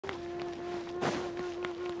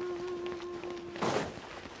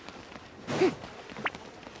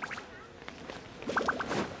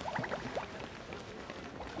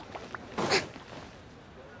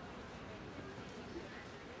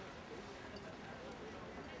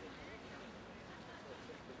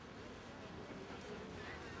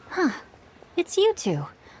Huh. It's you two.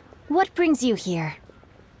 What brings you here?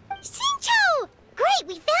 Xinqiu! Great,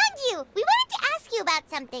 we found you! We wanted to ask you about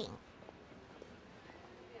something.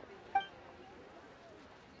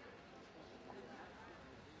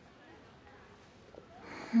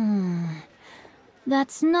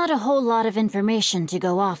 That's not a whole lot of information to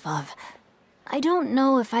go off of. I don't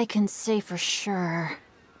know if I can say for sure.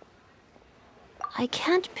 I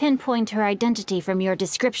can't pinpoint her identity from your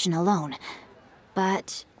description alone,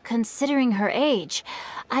 but considering her age,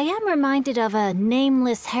 I am reminded of a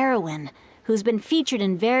nameless heroine who's been featured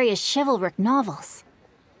in various chivalric novels.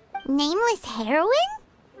 Nameless heroine?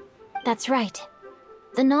 That's right.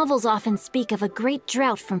 The novels often speak of a great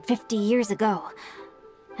drought from 50 years ago.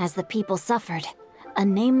 As the people suffered, a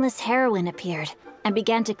nameless heroine appeared and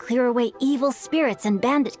began to clear away evil spirits and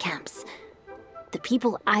bandit camps. The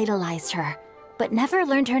people idolized her, but never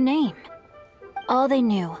learned her name. All they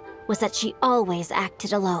knew was that she always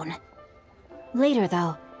acted alone. Later,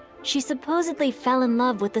 though, she supposedly fell in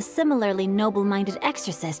love with a similarly noble-minded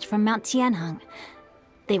exorcist from Mount Tianheng.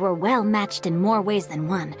 They were well matched in more ways than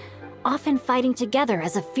one, often fighting together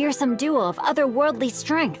as a fearsome duo of otherworldly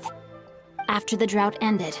strength. After the drought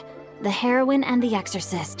ended, the heroine and the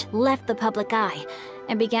exorcist left the public eye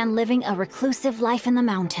and began living a reclusive life in the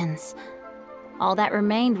mountains. All that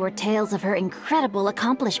remained were tales of her incredible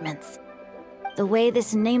accomplishments. The way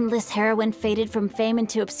this nameless heroine faded from fame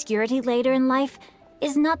into obscurity later in life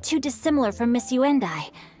is not too dissimilar from Miss Yuendai.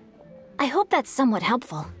 I hope that's somewhat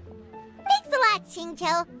helpful. Thanks a lot,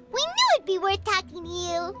 Xinqiu. We knew it'd be worth talking to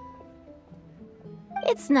you.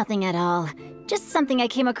 It's nothing at all. Just something I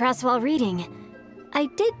came across while reading. I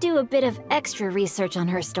did do a bit of extra research on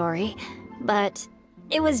her story, but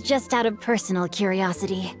it was just out of personal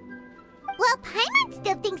curiosity. Well, Paimon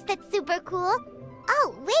still thinks that's super cool.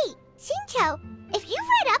 Oh, wait, Xinqiu, if you've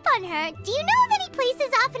read up on her, do you know of any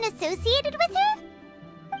places often associated with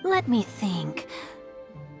her? Let me think.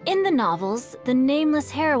 In the novels, the nameless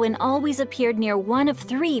heroine always appeared near one of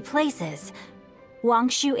 3 places.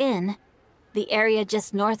 Wangshu Inn, the area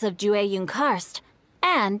just north of Xianyun Karst,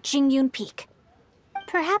 and Xianyun Peak.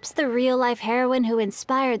 Perhaps the real-life heroine who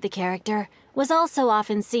inspired the character was also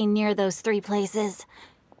often seen near those 3 places.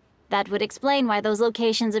 That would explain why those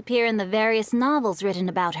locations appear in the various novels written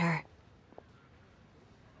about her.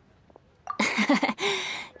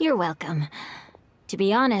 You're welcome. To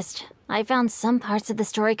be honest, I found some parts of the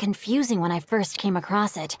story confusing when I first came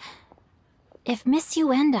across it. If Miss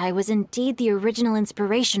Yuendai was indeed the original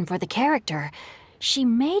inspiration for the character, she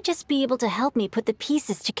may just be able to help me put the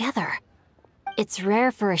pieces together. It's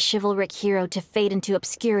rare for a chivalric hero to fade into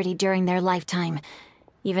obscurity during their lifetime,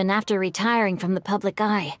 even after retiring from the public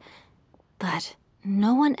eye. But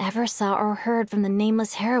no one ever saw or heard from the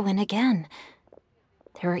nameless heroine again.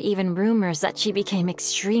 There were even rumors that she became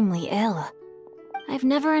extremely ill. I've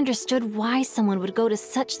never understood why someone would go to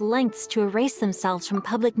such lengths to erase themselves from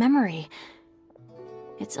public memory.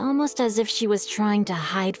 It's almost as if she was trying to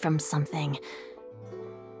hide from something.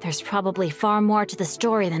 There's probably far more to the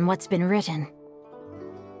story than what's been written.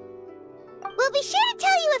 We'll be sure to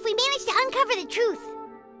tell you if we manage to uncover the truth.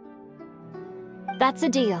 That's a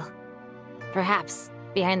deal. Perhaps,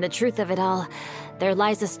 behind the truth of it all, there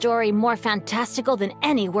lies a story more fantastical than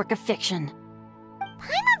any work of fiction.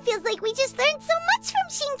 Paimon feels like we just learned so much from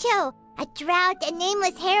Xinqiu. A drought, a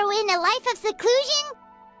nameless heroine, a life of seclusion.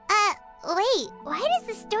 Wait, why does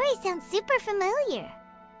the story sound super familiar?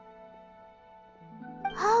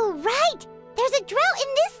 Oh, right! There's a drought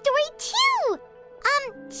in this story, too!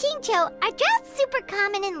 Xinqiu, are droughts super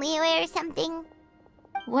common in Liyue or something?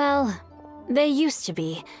 Well, they used to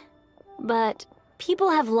be. But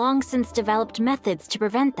people have long since developed methods to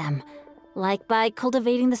prevent them, like by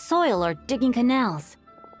cultivating the soil or digging canals.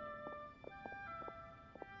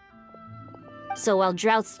 So while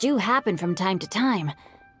droughts do happen from time to time,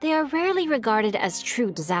 they are rarely regarded as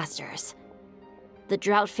true disasters. The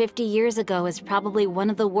drought 50 years ago is probably one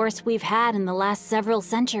of the worst we've had in the last several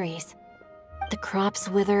centuries. The crops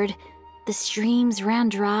withered, the streams ran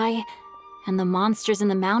dry, and the monsters in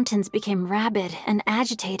the mountains became rabid and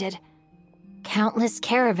agitated. Countless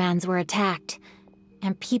caravans were attacked,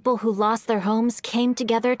 and people who lost their homes came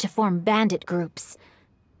together to form bandit groups.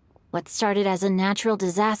 What started as a natural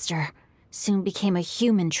disaster soon became a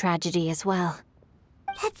human tragedy as well.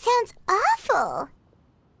 That sounds awful.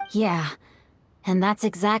 Yeah, and that's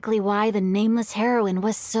exactly why the nameless heroine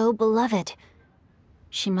was so beloved.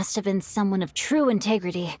 She must have been someone of true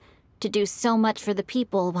integrity, to do so much for the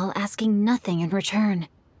people while asking nothing in return.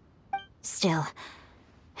 Still,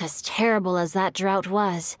 as terrible as that drought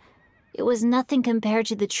was, it was nothing compared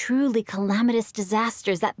to the truly calamitous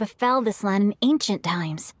disasters that befell this land in ancient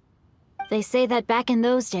times. They say that back in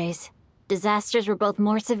those days, disasters were both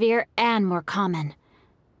more severe and more common.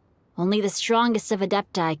 Only the strongest of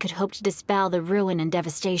Adepti could hope to dispel the ruin and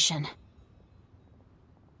devastation.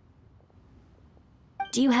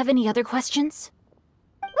 Do you have any other questions?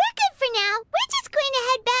 We're good for now. We're just going to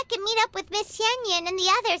head back and meet up with Miss Xianyun and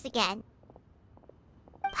the others again.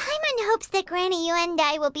 Paimon hopes that Granny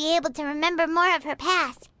Yuendai will be able to remember more of her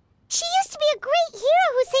past. She used to be a great hero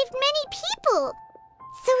who saved many people.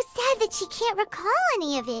 So sad that she can't recall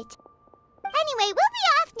any of it. Anyway, we'll be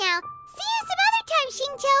off now. See you some other time,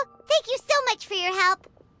 Xingqiu. Thank you so much for your help.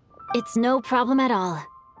 It's no problem at all.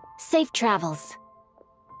 Safe travels.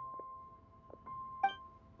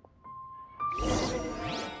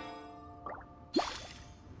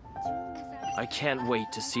 I can't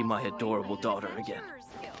wait to see my adorable daughter again.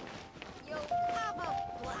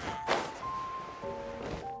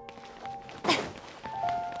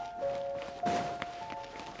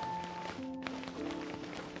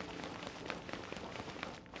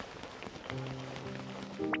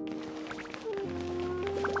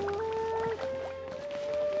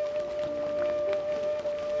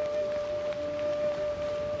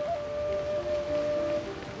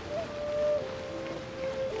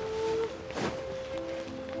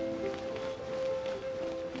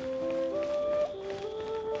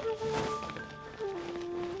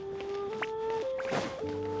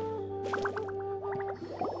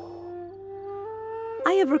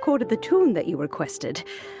 I have recorded the tune that you requested.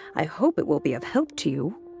 I hope it will be of help to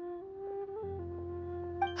you.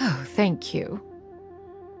 Oh, thank you.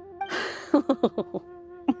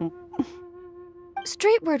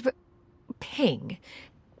 Straight word, Ping.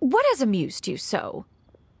 What has amused you so?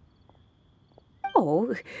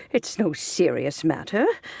 Oh, it's no serious matter.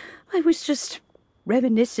 I was just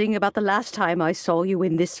reminiscing about the last time I saw you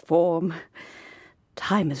in this form.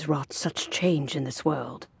 Time has wrought such change in this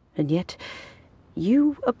world, and yet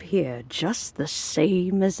you appear just the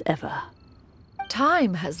same as ever.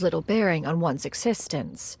 Time has little bearing on one's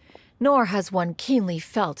existence, nor has one keenly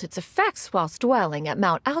felt its effects whilst dwelling at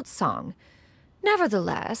Mount Outsong.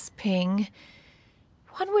 Nevertheless, Ping,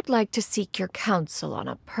 one would like to seek your counsel on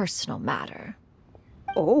a personal matter.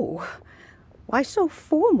 Oh, why so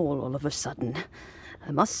formal all of a sudden?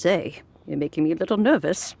 I must say, you're making me a little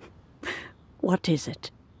nervous. What is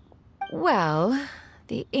it? Well,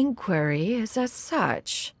 the inquiry is as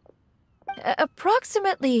such.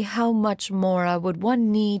 Approximately how much more would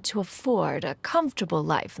one need to afford a comfortable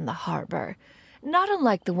life in the harbor, not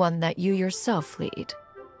unlike the one that you yourself lead?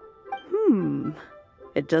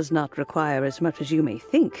 It does not require as much as you may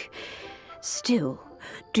think. Still,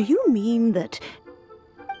 do you mean that...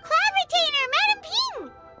 Cloud Retainer, Madam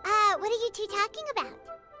Ping! What are you two talking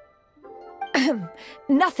about?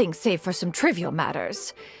 Nothing save for some trivial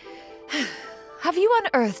matters. Have you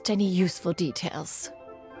unearthed any useful details?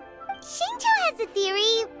 Xingqiu has a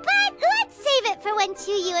theory, but let's save it for when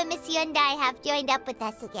Chuyu and Miss Yuendai have joined up with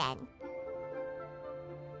us again.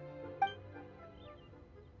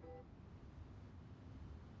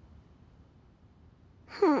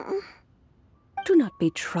 Do not be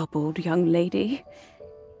troubled, young lady.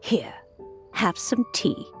 Here, have some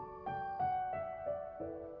tea.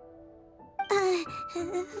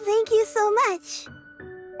 Thank you so much.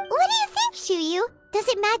 What do you think, Chuyu? Does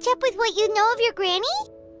it match up with what you know of your granny?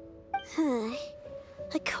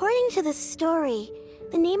 According to the story,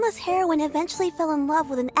 the nameless heroine eventually fell in love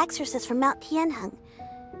with an exorcist from Mount Tianheng.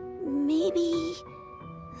 Maybe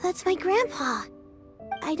that's my grandpa.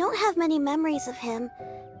 I don't have many memories of him,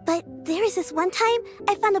 but there was this one time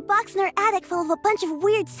I found a box in her attic full of a bunch of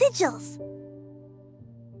weird sigils.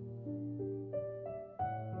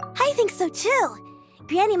 I think so too.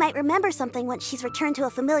 Granny might remember something once she's returned to a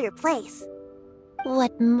familiar place.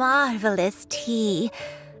 What marvelous tea!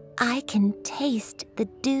 I can taste the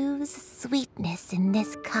dew's sweetness in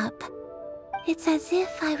this cup. It's as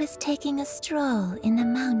if I was taking a stroll in the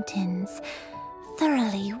mountains,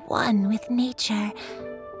 thoroughly one with nature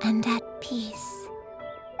and at peace.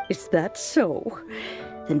 Is that so?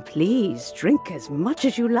 Then please drink as much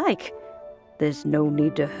as you like. There's no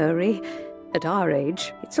need to hurry. At our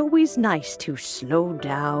age, it's always nice to slow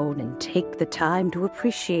down and take the time to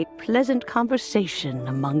appreciate pleasant conversation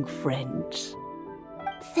among friends.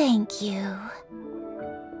 Thank you.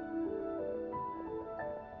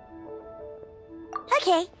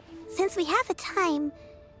 Okay, since we have the time,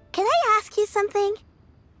 can I ask you something?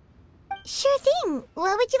 Sure thing.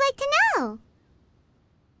 What would you like to know?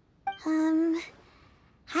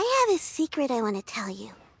 I have a secret I want to tell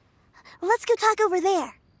you. Let's go talk over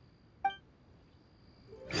there.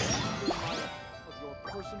 Of your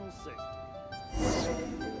personal safety.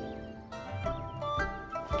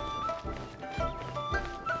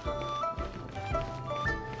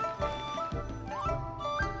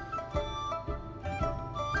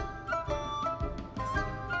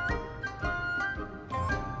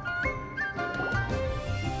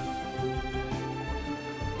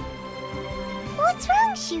 What's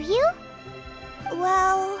wrong, Xianyun?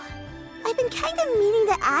 Well, I've been kind of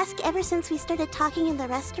meaning to ask ever since we started talking in the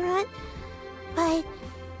restaurant. But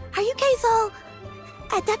are you guys all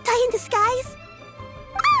adepti in disguise?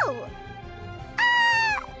 Oh!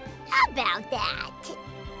 About that.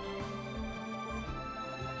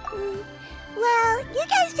 Well, you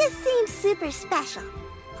guys just seem super special.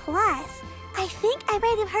 Plus, I think I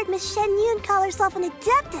might have heard Miss Xianyun call herself an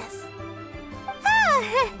adeptus.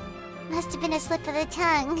 Oh, must have been a slip of the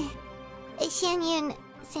tongue. Xianyun,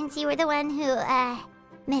 since you were the one who,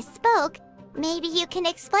 misspoke, maybe you can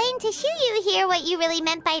explain to Xianyun here what you really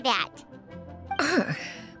meant by that.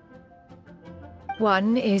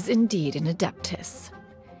 One is indeed an adeptus.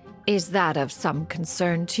 Is that of some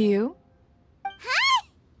concern to you? Huh?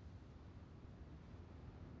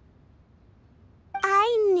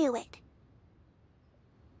 I knew it.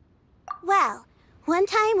 Well, one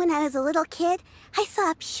time when I was a little kid, I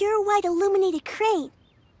saw a pure white illuminated crane.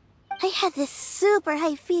 I had this super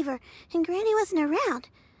high fever, and Granny wasn't around.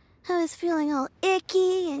 I was feeling all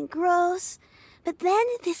icky and gross. But then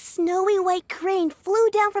this snowy white crane flew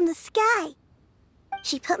down from the sky.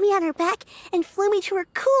 She put me on her back and flew me to her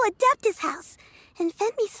cool Adeptus house and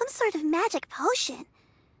fed me some sort of magic potion.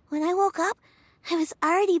 When I woke up, I was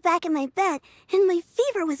already back in my bed and my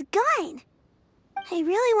fever was gone. I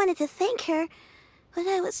really wanted to thank her, but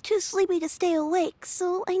I was too sleepy to stay awake,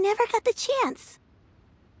 so I never got the chance.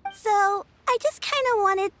 So, I just kind of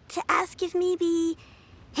wanted to ask if maybe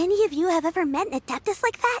any of you have ever met an Adeptus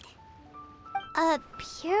like that? A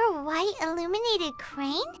pure white illuminated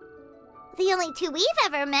crane? The only two we've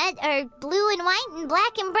ever met are blue and white and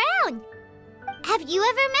black and brown. Have you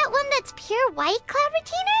ever met one that's pure white, Cloud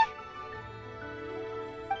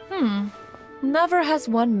Retainer? Never has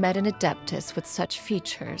one met an adeptus with such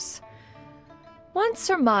features. One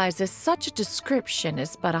surmises such a description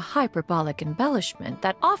is but a hyperbolic embellishment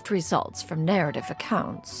that oft results from narrative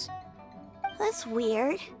accounts. That's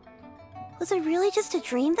weird. Was it really just a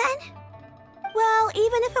dream then? Well,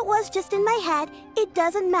 even if it was just in my head, it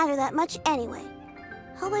doesn't matter that much anyway.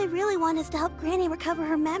 All I really want is to help Granny recover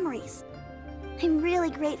her memories. I'm really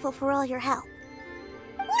grateful for all your help.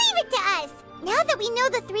 Leave it to us! Now that we know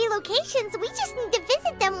the 3 locations, we just need to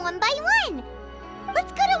visit them one by one.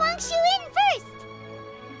 Let's go to Wangshu Inn first!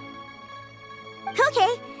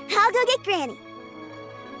 Okay, I'll go get Granny.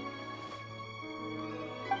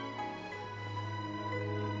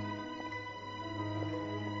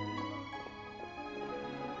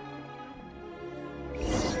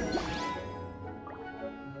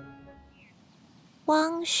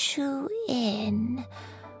 Wangshu Inn.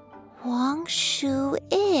 Wangshu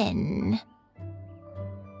Inn.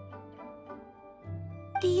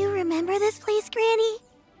 Do you remember this place, Granny?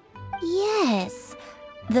 Yes.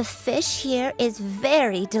 The fish here is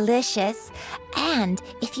very delicious. And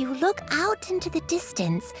if you look out into the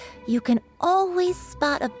distance, you can always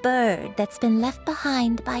spot a bird that's been left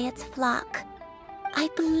behind by its flock. I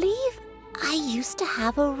believe I used to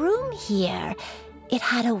have a room here. It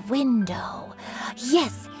had a window.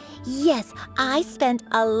 Yes, I spent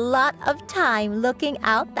a lot of time looking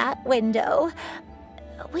out that window.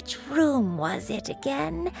 Which room was it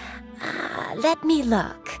again? Let me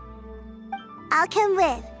look. I'll come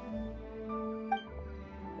with.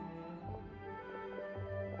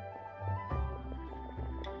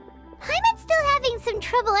 Paimon's still having some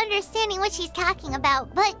trouble understanding what she's talking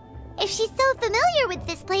about, but if she's so familiar with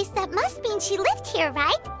this place, that must mean she lived here,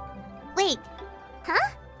 right? Wait, huh?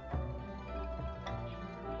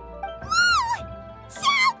 Whoa!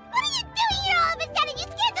 Shao! What are you doing here all of a sudden? You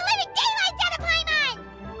scared the living daylights out of Paimon!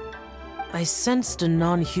 I sensed a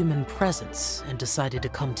non-human presence and decided to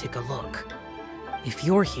come take a look. If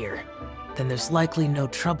you're here, then there's likely no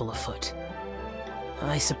trouble afoot.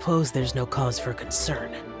 I suppose there's no cause for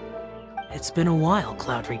concern. It's been a while,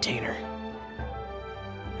 Cloud Retainer.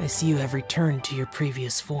 I see you have returned to your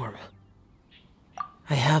previous form.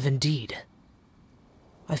 I have indeed.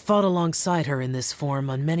 I fought alongside her in this form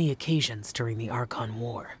on many occasions during the Archon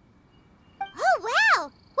War. Oh, wow!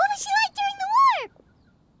 What was she like during the war?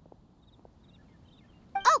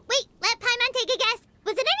 Oh, wait, let Paimon take a guess.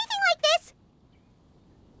 Was it anything like this?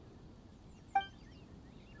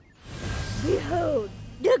 Behold,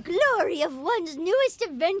 the glory of one's newest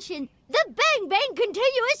invention, the Bang Bang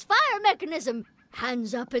Continuous Fire Mechanism.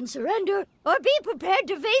 Hands up and surrender, or be prepared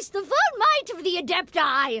to face the full might of the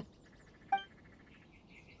Adepti.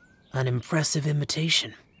 An impressive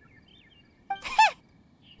imitation.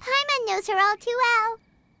 Paimon knows her all too well.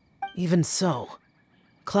 Even so,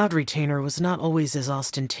 Cloud Retainer was not always as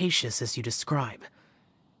ostentatious as you describe.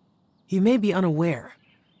 You may be unaware,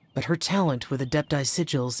 but her talent with Adepti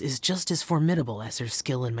sigils is just as formidable as her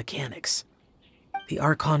skill in mechanics. The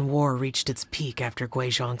Archon War reached its peak after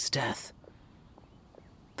Guizhong's death.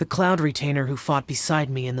 The Cloud Retainer who fought beside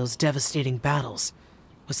me in those devastating battles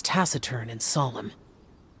was taciturn and solemn,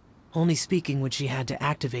 only speaking when she had to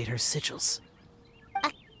activate her sigils.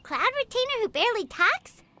 A Cloud Retainer who barely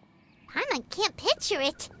talks? Paimon can't picture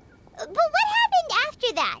it. But what happened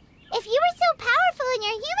after that? If you were so powerful in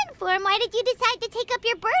your human form, why did you decide to take up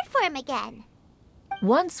your bird form again?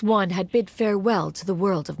 Once one had bid farewell to the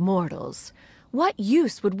world of mortals, what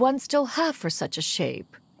use would one still have for such a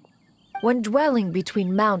shape? When dwelling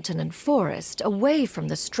between mountain and forest, away from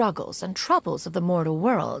the struggles and troubles of the mortal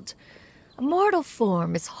world, a mortal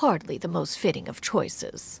form is hardly the most fitting of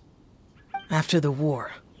choices. After the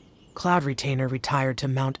war, Cloud Retainer retired to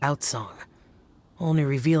Mount Outsong, only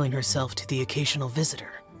revealing herself to the occasional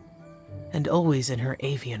visitor, and always in her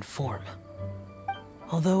avian form.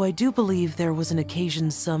 Although I do believe there was an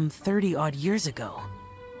occasion some 30-odd years ago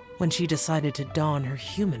when she decided to don her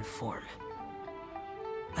human form.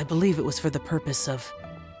 I believe it was for the purpose of...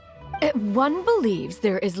 One believes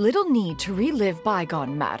there is little need to relive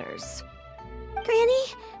bygone matters. Granny,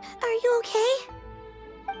 are you okay?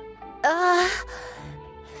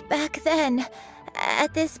 Back then,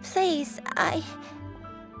 at this place,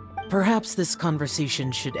 Perhaps this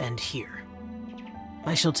conversation should end here.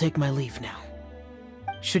 I shall take my leave now.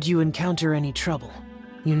 Should you encounter any trouble,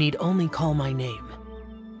 you need only call my name.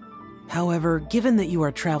 However, given that you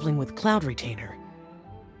are traveling with Cloud Retainer,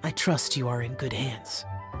 I trust you are in good hands.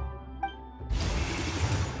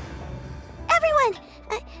 Everyone!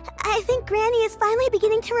 I think Granny is finally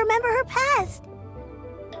beginning to remember her past.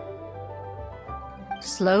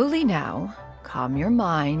 Slowly now, calm your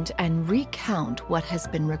mind and recount what has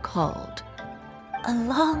been recalled. a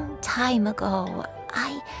long time ago,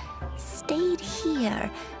 I stayed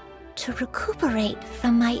here to recuperate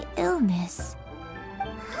from my illness.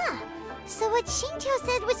 Huh. So what Shinto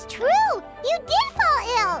said was true! You did fall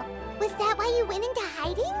ill! Was that why you went into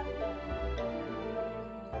hiding?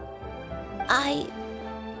 I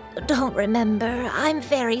don't remember. I'm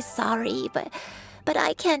very sorry, but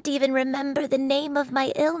I can't even remember the name of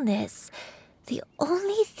my illness. The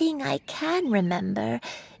only thing I can remember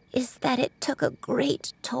is that it took a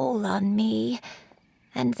great toll on me,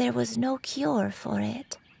 and there was no cure for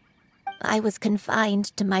it. I was confined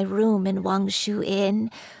to my room in Wangshu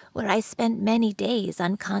Inn, where I spent many days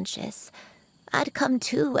unconscious. I'd come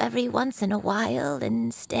to every once in a while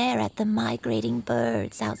and stare at the migrating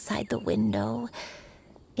birds outside the window.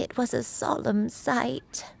 It was a solemn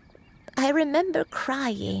sight. I remember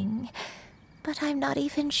crying, but I'm not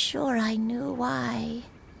even sure I knew why.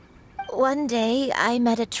 One day, I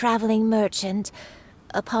met a traveling merchant.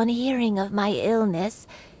 Upon hearing of my illness,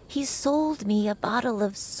 he sold me a bottle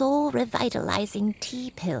of soul-revitalizing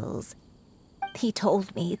tea pills. He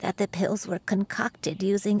told me that the pills were concocted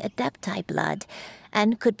using Adepti blood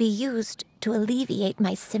and could be used to alleviate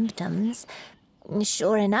my symptoms.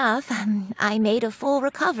 Sure enough, I made a full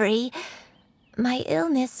recovery. My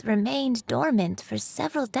illness remained dormant for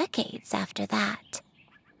several decades after that.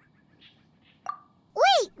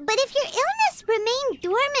 Wait, but if your illness remained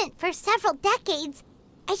dormant for several decades,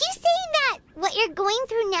 are you saying that what you're going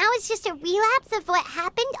through now is just a relapse of what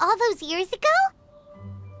happened all those years ago?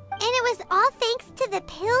 And it was all thanks to the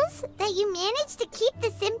pills that you managed to keep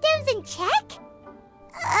the symptoms in check?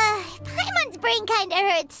 Paimon's brain kinda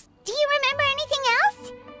hurts. Do you remember anything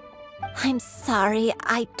else? I'm sorry,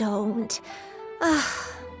 I don't.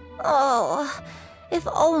 Oh, if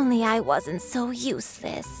only I wasn't so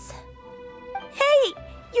useless. Hey,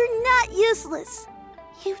 you're not useless.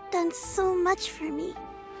 You've done so much for me.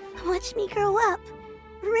 Watched me grow up.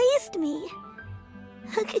 Raised me.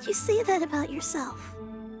 How could you say that about yourself?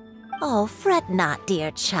 Oh, fret not,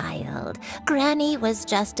 dear child. Granny was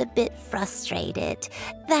just a bit frustrated.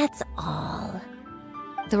 That's all.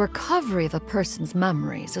 The recovery of a person's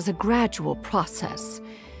memories is a gradual process.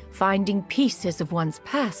 Finding pieces of one's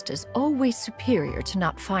past is always superior to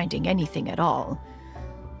not finding anything at all.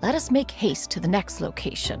 Let us make haste to the next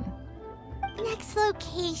location. Next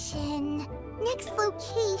location. Next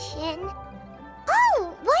location.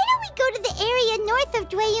 Oh, why don't we go to the area north of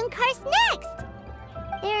Dwayun Karst next?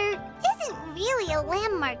 There isn't really a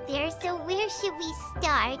landmark there, so where should we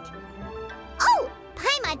start? Oh,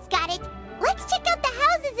 Paimon's got it. Let's check out the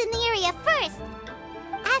houses in the area first.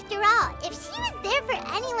 After all, if she was there for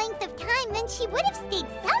any length of time, then she would have stayed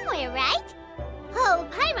somewhere, right? Oh,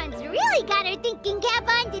 Paimon's really got her thinking cap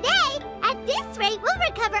on today. At this rate, we'll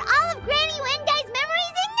recover all of Granny Wendai's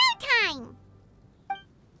memories in no time.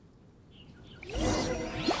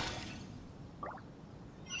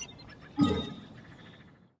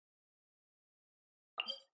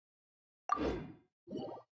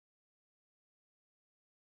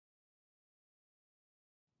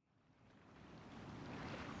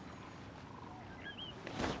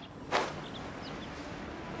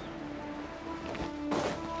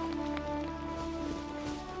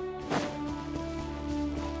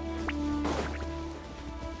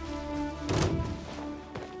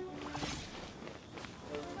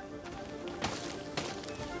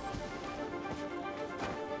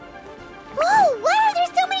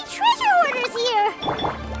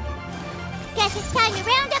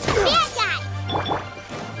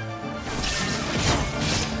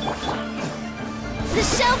 The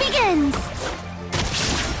show begins!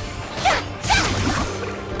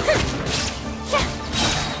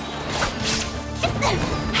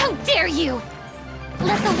 How dare you!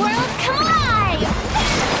 Let the world come alive!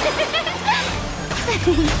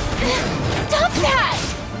 Stop that!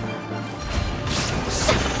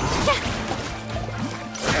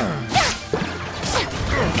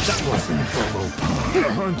 That wasn't Bobo. The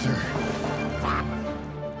hunter.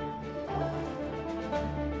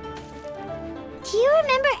 Do you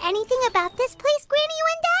remember anything about this place, Granny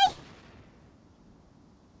Yuendai?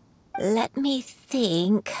 Let me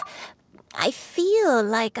think. I feel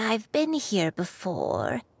like I've been here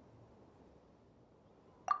before.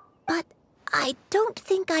 But I don't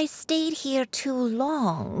think I stayed here too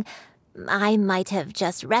long. I might have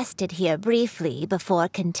just rested here briefly before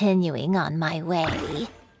continuing on my way.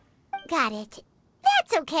 Got it.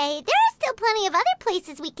 That's okay. There are still plenty of other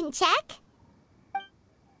places we can check.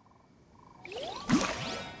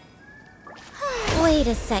 Wait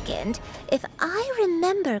a second. If I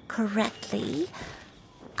remember correctly,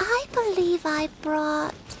 I believe I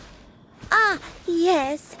brought... Ah,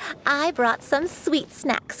 yes. I brought some sweet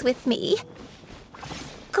snacks with me.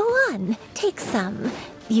 Go on, take some.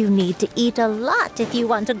 You need to eat a lot if you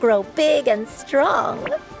want to grow big and strong.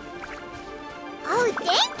 Oh,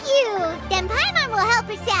 thank you! Then Paimon will help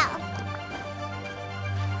herself.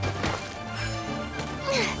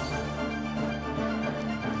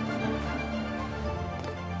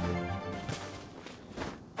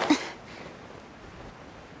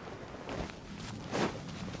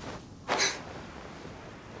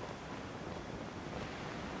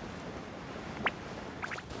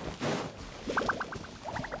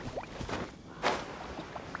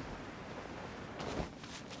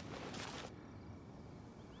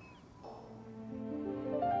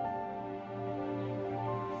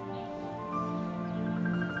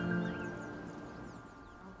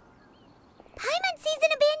 Paimon sees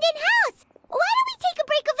an abandoned house! Why don't we take a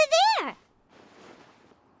break over there?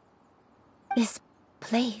 This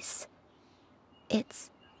place...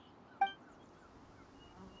 it's...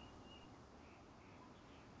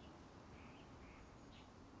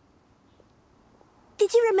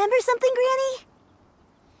 Did you remember something, Granny?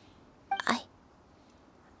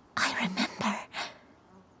 I remember.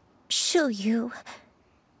 Xianyun.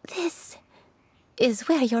 This is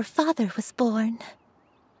where your father was born.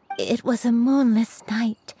 It was a moonless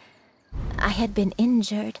night. I had been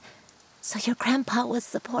injured, so your grandpa was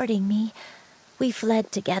supporting me. We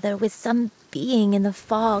fled together with some being in the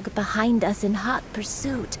fog behind us in hot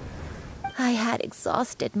pursuit. I had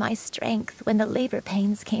exhausted my strength when the labor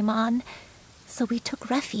pains came on, so we took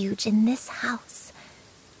refuge in this house.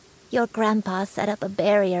 Your grandpa set up a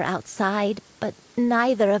barrier outside, but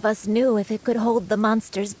neither of us knew if it could hold the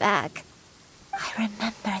monsters back. I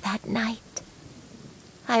remember that night.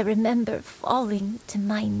 I remember falling to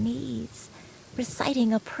my knees,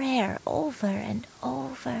 reciting a prayer over and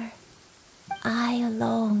over. I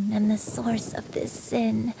alone am the source of this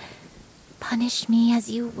sin. Punish me as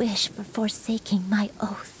you wish for forsaking my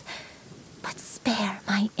oath, but spare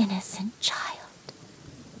my innocent child.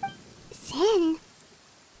 Sin?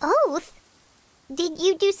 Oath? Did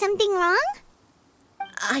you do something wrong?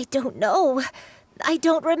 I don't know. I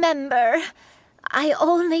don't remember. I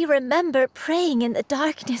only remember praying in the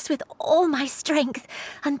darkness with all my strength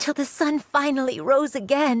until the sun finally rose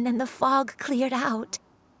again and the fog cleared out.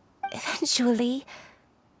 Eventually,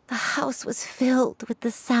 the house was filled with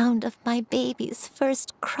the sound of my baby's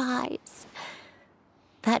first cries.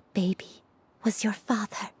 That baby was your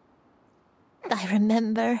father. I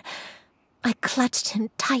remember I clutched him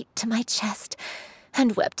tight to my chest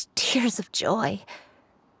and wept tears of joy.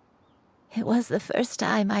 It was the first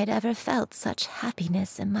time I'd ever felt such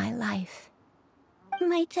happiness in my life.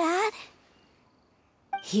 My dad?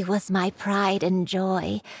 He was my pride and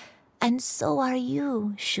joy, and so are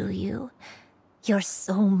you, Xianyun. You're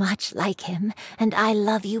so much like him, and I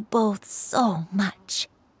love you both so much.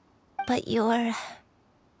 But you're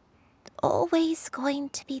always going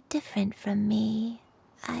to be different from me.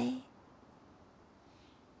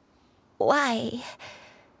 Why?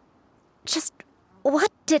 Just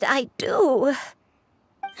what did I do?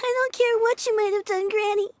 I don't care what you might have done,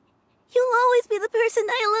 Granny. You'll always be the person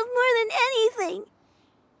I love more than anything.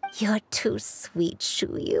 You're too sweet,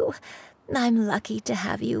 Xianyun. I'm lucky to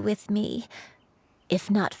have you with me.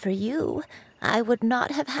 If not for you, I would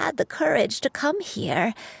not have had the courage to come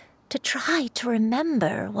here, to try to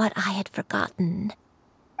remember what I had forgotten.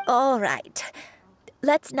 All right,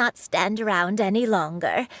 let's not stand around any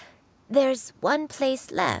longer. There's one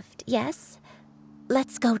place left, yes?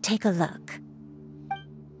 Let's go take a look.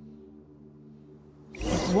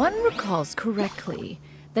 one recalls correctly,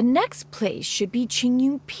 the next place should be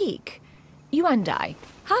Xianyun Peak. Yuandai,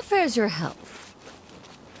 how fares your health?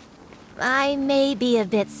 I may be a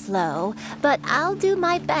bit slow, but I'll do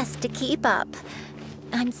my best to keep up.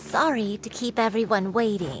 I'm sorry to keep everyone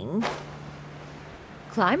waiting.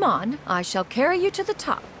 Climb on. I shall carry you to the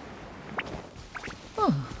top.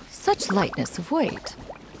 Oh, such lightness of weight.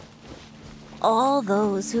 All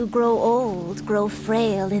those who grow old grow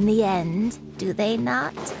frail in the end, do they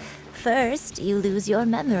not? First, you lose your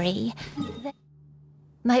memory.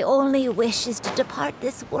 My only wish is to depart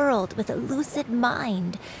this world with a lucid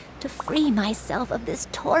mind, to free myself of this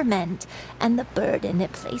torment and the burden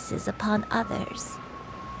it places upon others.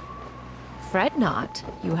 Fret not.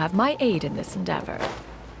 You have my aid in this endeavor.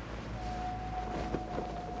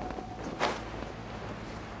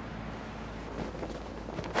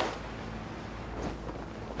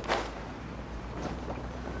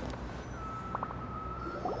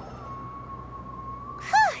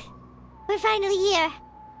 We're finally here.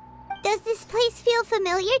 Does this place feel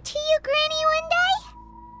familiar to you, Granny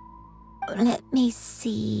Yuandai? Let me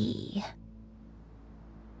see.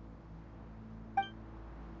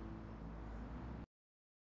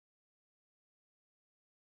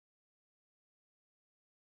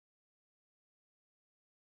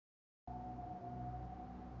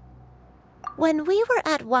 When we were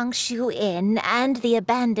at Wangshu Inn and the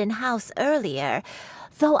abandoned house earlier,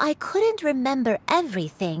 though I couldn't remember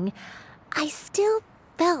everything, I still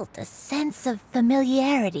felt a sense of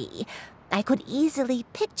familiarity. I could easily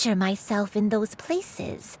picture myself in those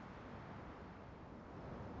places.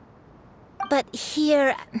 But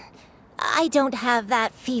here, I don't have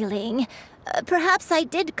that feeling. Perhaps I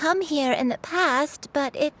did come here in the past,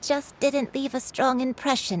 but it just didn't leave a strong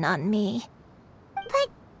impression on me. But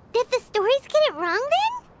did the stories get it wrong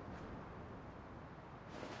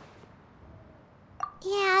then?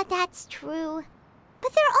 Yeah, that's true.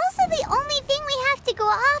 But they're also the only thing we have to go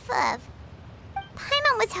off of.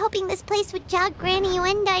 Paimon was hoping this place would jog Granny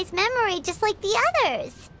Yuandai's memory just like the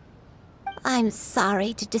others. I'm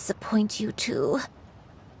sorry to disappoint you too.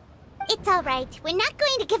 It's alright. We're not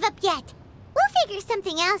going to give up yet. We'll figure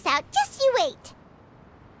something else out. Just you wait.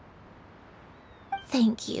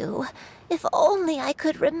 Thank you. If only I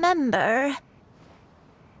could remember.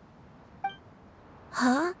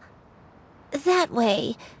 Huh? That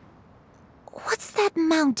way. What's that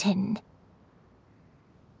mountain?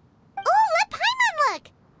 Oh, let Paimon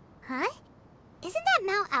look! Huh? Isn't that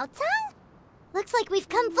Mount Aotsang? Looks like we've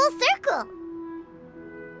come full circle.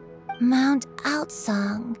 Mount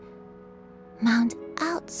Aotsang. Mount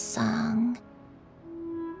Aotsang.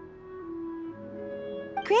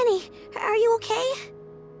 Granny, are you okay?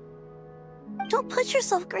 Don't push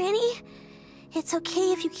yourself, Granny. It's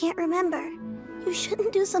okay if you can't remember. You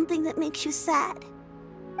shouldn't do something that makes you sad.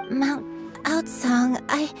 Mount Aotsang,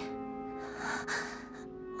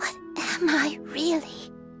 what am I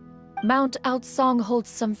really? Mount Aotsang holds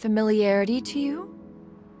some familiarity to you?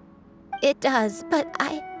 It does, but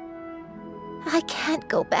I can't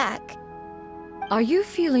go back. Are you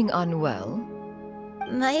feeling unwell?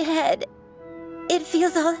 My head, it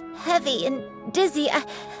feels all heavy and dizzy.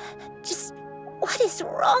 What is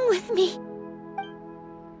wrong with me?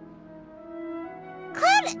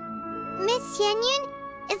 Cloud, Miss Xianyun,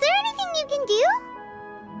 is there anything you can do?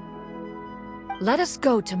 Let us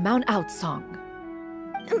go to Mount Aotsang.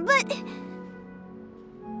 But...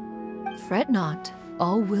 Fret not,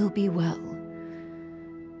 all will be well.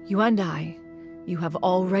 Yuandai, you have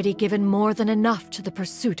already given more than enough to the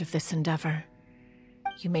pursuit of this endeavor.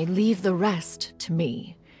 You may leave the rest to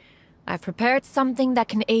me. I've prepared something that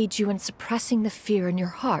can aid you in suppressing the fear in your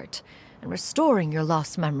heart and restoring your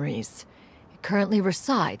lost memories. It currently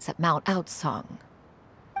resides at Mount Aotsang.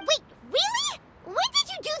 Wait, really? When did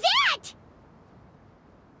you do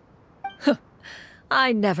that?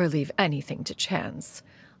 I never leave anything to chance.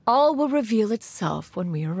 All will reveal itself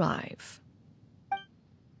when we arrive.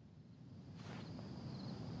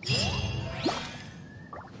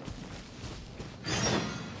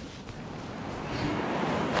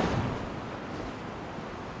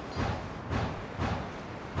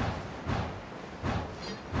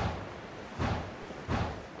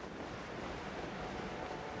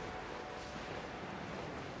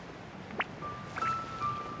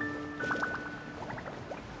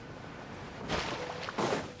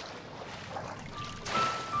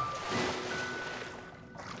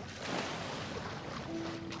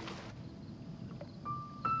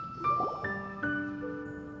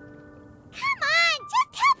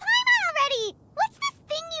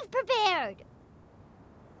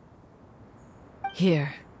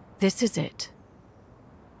 Here, this is it.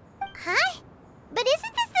 Huh? But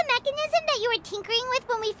isn't this were tinkering with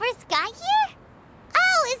when we first got here?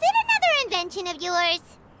 Oh, is it another invention of yours?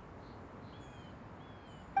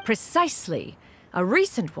 Precisely. A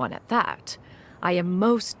recent one at that. I am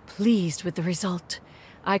most pleased with the result.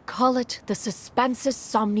 I call it the Suspensus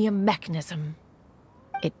Somnium mechanism.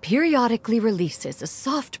 It periodically releases a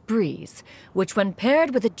soft breeze, which when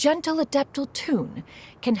paired with a gentle adeptal tune,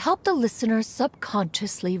 can help the listener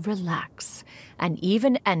subconsciously relax and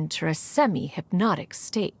even enter a semi-hypnotic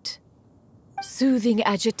state. Soothing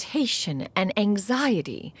agitation and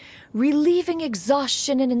anxiety, relieving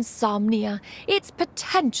exhaustion and insomnia, its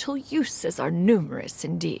potential uses are numerous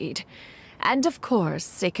indeed. And of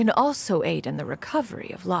course, it can also aid in the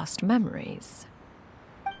recovery of lost memories.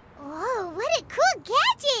 Whoa, what a cool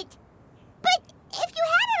gadget! But if you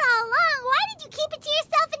had it all along, why did you keep it to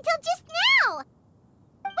yourself until just now?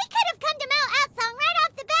 We could have come to Mount Outsong right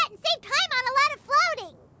off the bat and saved time on a lot of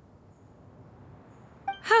floating.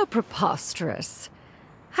 How preposterous.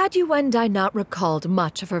 Had Yuendai not recalled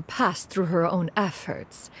much of her past through her own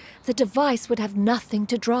efforts, the device would have nothing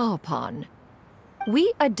to draw upon.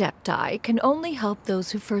 We Adepti can only help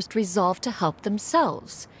those who first resolve to help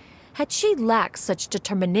themselves. Had she lacked such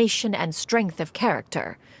determination and strength of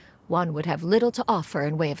character, one would have little to offer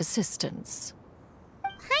in way of assistance.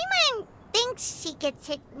 Paimon thinks she gets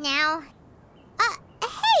it now.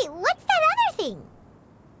 Hey, what's that other thing?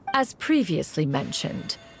 As previously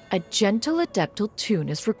mentioned, a gentle adeptal tune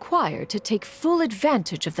is required to take full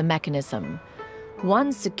advantage of the mechanism.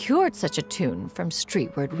 One secured such a tune from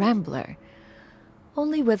Streetward Rambler.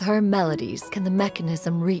 Only with her melodies can the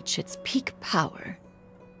mechanism reach its peak power.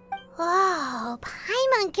 Whoa,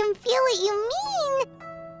 Paimon can feel what you mean.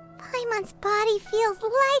 Paimon's body feels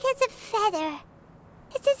light as a feather.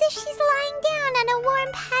 It's as if she's lying down on a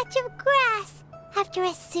warm patch of grass after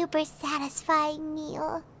a super satisfying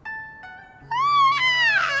meal.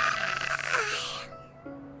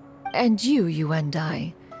 And you,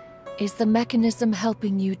 Yuendai, is the mechanism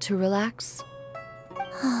helping you to relax?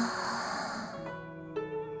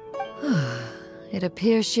 It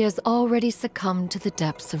appears she has already succumbed to the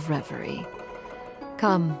depths of reverie.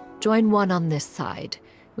 Come, join one on this side.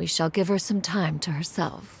 We shall give her some time to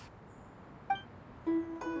herself.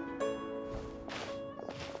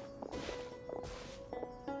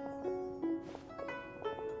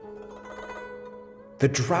 The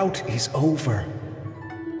drought is over.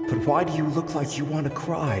 But why do you look like you want to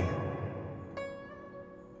cry?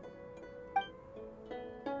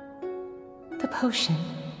 The potion.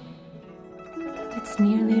 It's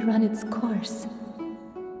nearly run its course.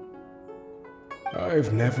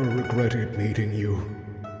 I've never regretted meeting you.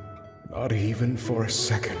 Not even for a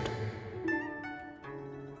second.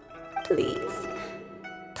 Please.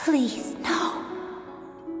 Please, no.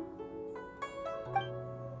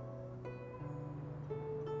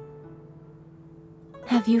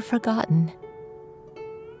 Have you forgotten?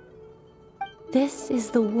 This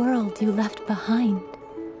is the world you left behind.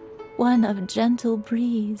 One of gentle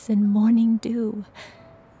breeze and morning dew,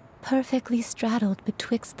 perfectly straddled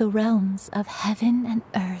betwixt the realms of heaven and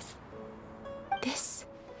earth. This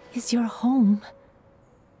is your home.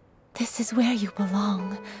 This is where you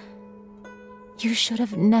belong. You should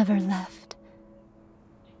have never left.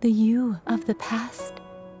 The you of the past,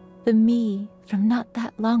 the me from not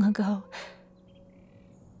that long ago,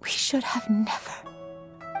 we should have never.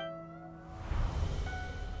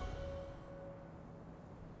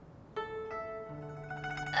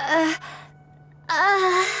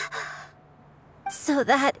 So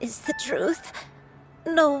that is the truth.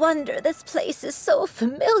 No wonder this place is so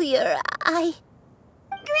familiar. Granny!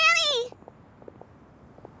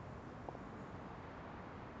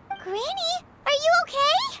 Granny, are you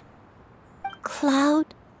okay?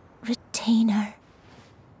 Cloud Retainer.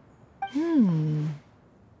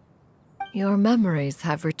 Your memories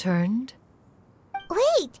have returned?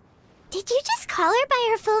 Wait, did you just call her by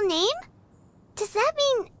her full name? Does that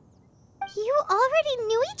mean you already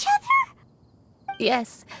knew each other?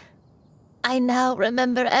 Yes. I now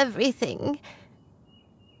remember everything.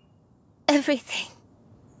 Everything.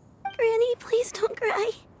 Granny, please don't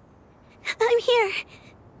cry. I'm here.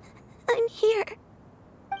 I'm here.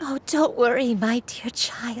 Oh, don't worry, my dear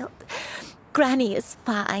child. Granny is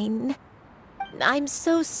fine. I'm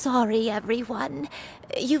so sorry, everyone.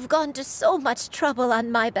 You've gone to so much trouble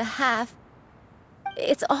on my behalf.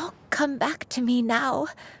 It's all come back to me now.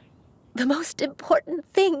 The most important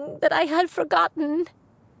thing that I had forgotten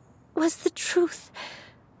was the truth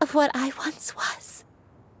of what I once was.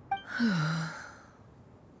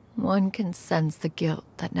 One can sense the guilt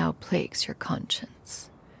that now plagues your conscience.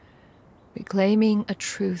 Reclaiming a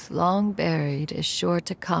truth long buried is sure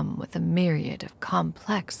to come with a myriad of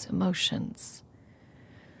complex emotions.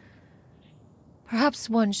 Perhaps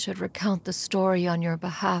one should recount the story on your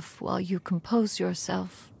behalf while you compose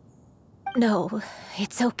yourself. No,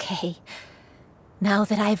 it's okay. Now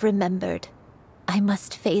that I've remembered, I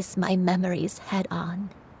must face my memories head on.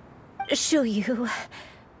 Xianyun,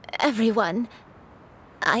 everyone,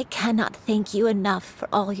 I cannot thank you enough for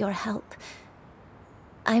all your help.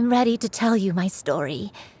 I'm ready to tell you my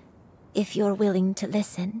story, if you're willing to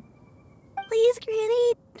listen. Please,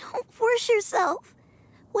 Granny, don't force yourself.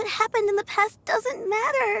 What happened in the past doesn't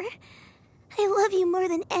matter. I love you more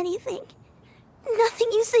than anything. Nothing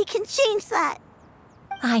you say can change that.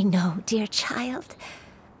 I know, dear child.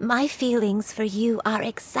 My feelings for you are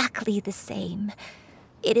exactly the same.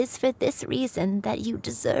 It is for this reason that you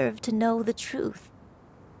deserve to know the truth.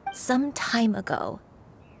 Some time ago,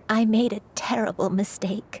 I made a terrible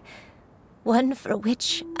mistake. One for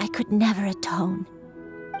which I could never atone.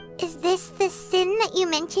 Is this the sin that you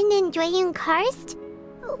mentioned in Xianyun Karst?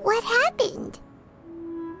 What happened?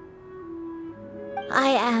 I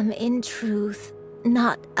am, in truth,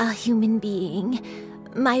 not a human being.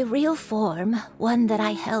 My real form, one that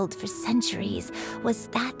I held for centuries, was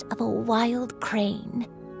that of a wild crane.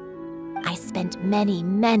 I spent many,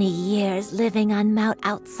 many years living on Mount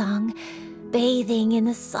Outsong, bathing in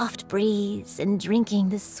the soft breeze and drinking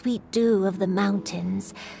the sweet dew of the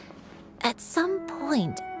mountains. At some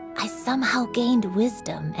point, I somehow gained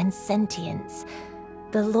wisdom and sentience.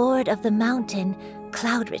 The Lord of the Mountain,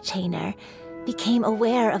 Cloud Retainer, became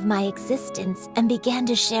aware of my existence and began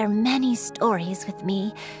to share many stories with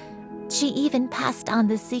me. She even passed on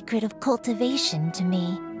the secret of cultivation to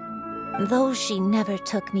me. Though she never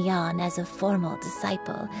took me on as a formal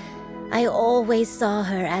disciple, I always saw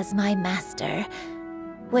her as my master.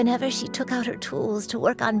 Whenever she took out her tools to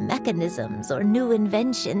work on mechanisms or new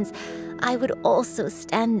inventions, I would also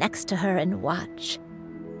stand next to her and watch.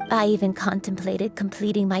 I even contemplated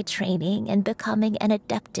completing my training and becoming an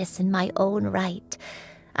adeptus in my own right.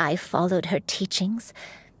 I followed her teachings,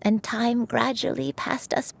 and time gradually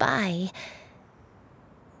passed us by.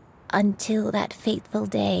 Until that fateful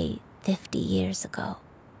day 50 years ago.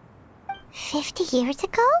 50 years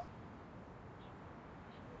ago?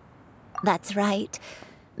 That's right.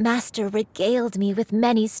 Master regaled me with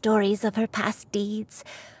many stories of her past deeds.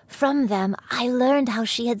 From them, I learned how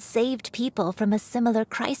she had saved people from a similar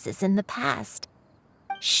crisis in the past.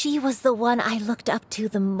 She was the one I looked up to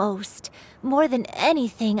the most. More than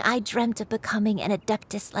anything, I dreamt of becoming an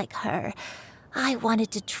adeptus like her. I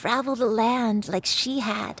wanted to travel the land like she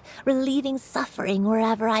had, relieving suffering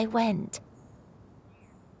wherever I went.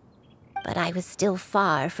 But I was still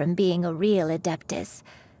far from being a real adeptus.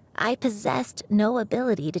 I possessed no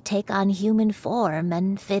ability to take on human form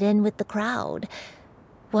and fit in with the crowd.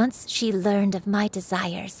 Once she learned of my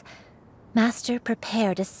desires, Master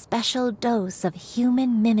prepared a special dose of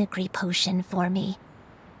human mimicry potion for me.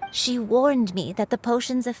 She warned me that the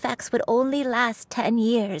potion's effects would only last 10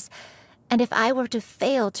 years, and if I were to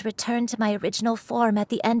fail to return to my original form at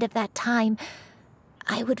the end of that time,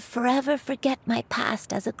 I would forever forget my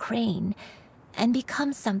past as a crane and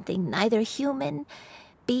become something neither human,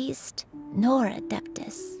 beast, nor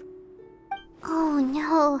adeptus. Oh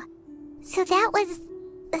no. So that was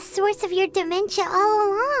the source of your dementia all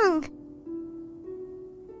along.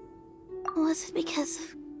 Was it because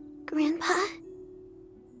of Grandpa?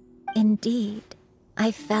 Indeed,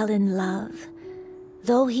 I fell in love.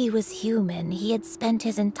 Though he was human, he had spent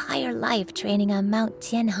his entire life training on Mount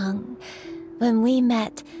Tianheng. When we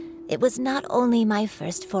met, it was not only my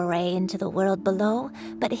first foray into the world below,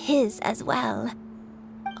 but his as well.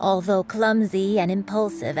 Although clumsy and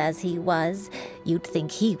impulsive as he was, you'd think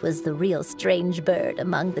he was the real strange bird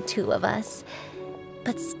among the two of us.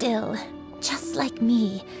 But still, just like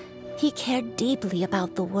me, he cared deeply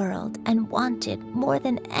about the world and wanted, more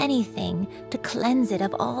than anything, to cleanse it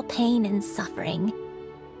of all pain and suffering.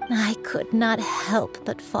 I could not help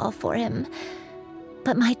but fall for him.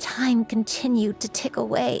 But my time continued to tick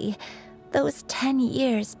away. Those 10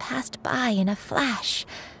 years passed by in a flash.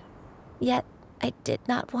 Yet I did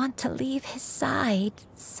not want to leave his side,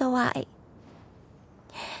 so I...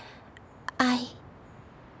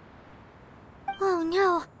 Oh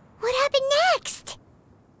no, what happened next?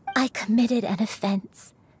 I committed an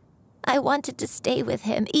offense. I wanted to stay with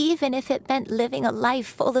him, even if it meant living a life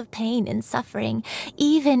full of pain and suffering,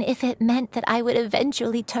 even if it meant that I would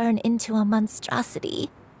eventually turn into a monstrosity.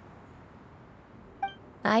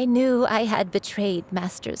 I knew I had betrayed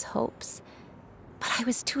Master's hopes, but I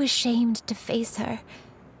was too ashamed to face her.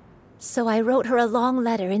 So I wrote her a long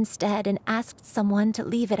letter instead and asked someone to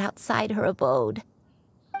leave it outside her abode.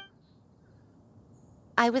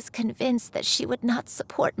 I was convinced that she would not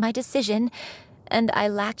support my decision, and I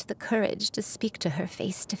lacked the courage to speak to her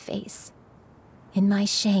face to face. In my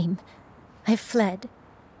shame, I fled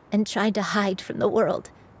and tried to hide from the world,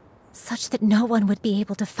 such that no one would be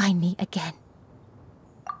able to find me again.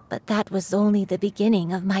 But that was only the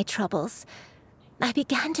beginning of my troubles. I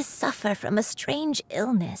began to suffer from a strange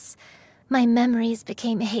illness. My memories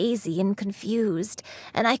became hazy and confused,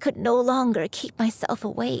 and I could no longer keep myself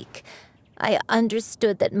awake. I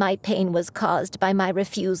understood that my pain was caused by my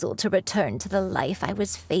refusal to return to the life I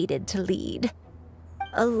was fated to lead.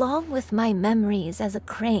 Along with my memories as a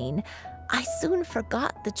crane, I soon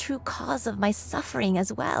forgot the true cause of my suffering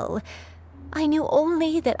as well. I knew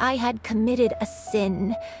only that I had committed a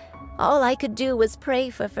sin. All I could do was pray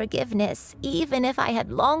for forgiveness, even if I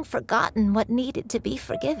had long forgotten what needed to be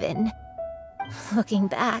forgiven. Looking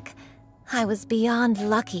back, I was beyond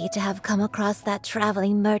lucky to have come across that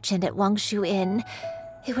traveling merchant at Wangshu Inn.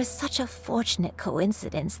 It was such a fortunate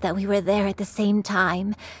coincidence that we were there at the same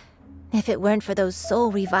time. If it weren't for those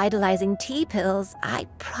soul-revitalizing tea pills, I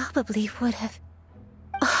probably would have...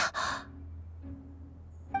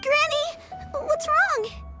 Granny! What's wrong?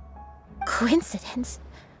 Coincidence?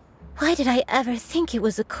 Why did I ever think it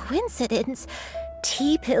was a coincidence?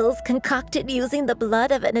 Tea pills concocted using the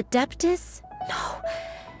blood of an adeptus? No,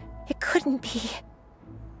 it couldn't be.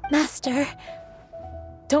 Master,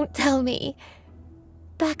 don't tell me.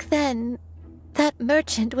 Back then, that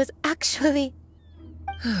merchant was actually...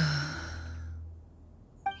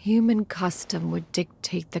 Human custom would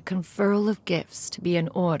dictate the conferral of gifts to be in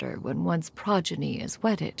order when one's progeny is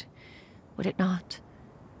wedded, would it not?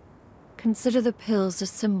 Consider the pills a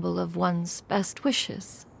symbol of one's best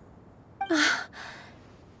wishes.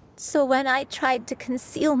 So when I tried to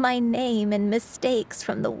conceal my name and mistakes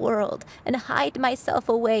from the world and hide myself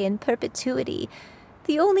away in perpetuity,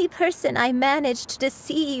 the only person I managed to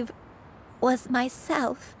deceive was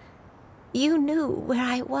myself. You knew where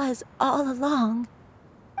I was all along.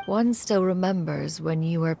 One still remembers when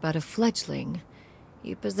you were but a fledgling.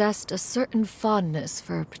 You possessed a certain fondness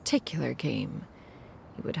for a particular game.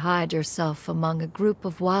 You would hide yourself among a group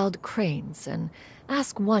of wild cranes and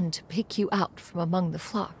ask one to pick you out from among the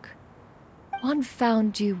flock. One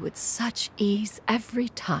found you with such ease every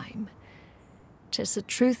time. 'Tis a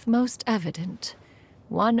truth most evident.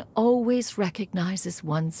 One always recognizes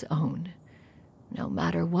one's own, no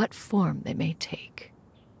matter what form they may take.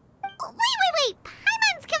 Wait!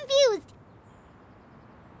 Paimon's confused!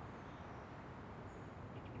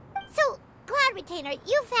 So, Cloud Retainer,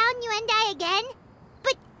 you found Yuendai again?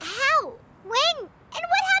 But how? When? And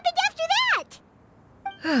what happened after that?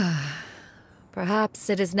 Perhaps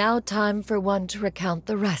it is now time for one to recount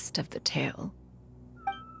the rest of the tale.